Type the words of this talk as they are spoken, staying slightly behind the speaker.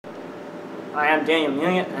I am Daniel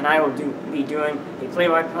Milliot, and I will be doing a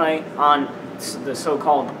play-by-play on the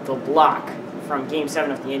so-called The Block from Game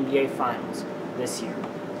 7 of the NBA Finals this year.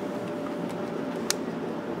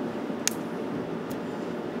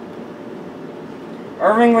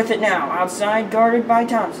 Irving with it now, outside, guarded by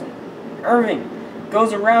Thompson. Irving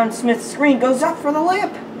goes around Smith's screen, goes up for the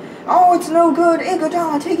layup. Oh, it's no good.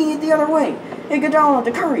 Iguodala taking it the other way. Iguodala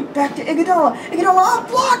to Curry, back to Iguodala. Iguodala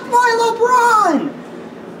blocked by LeBron!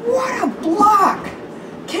 What a block!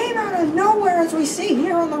 Came out of nowhere as we see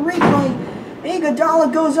here on the replay.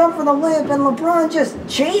 Iguodala goes up for the layup and LeBron just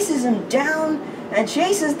chases him down and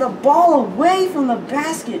chases the ball away from the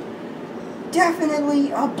basket.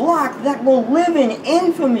 Definitely a block that will live in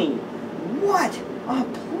infamy. What a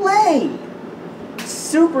play!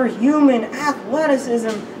 Superhuman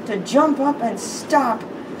athleticism to jump up and stop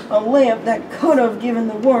a layup that could have given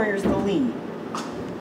the Warriors the lead.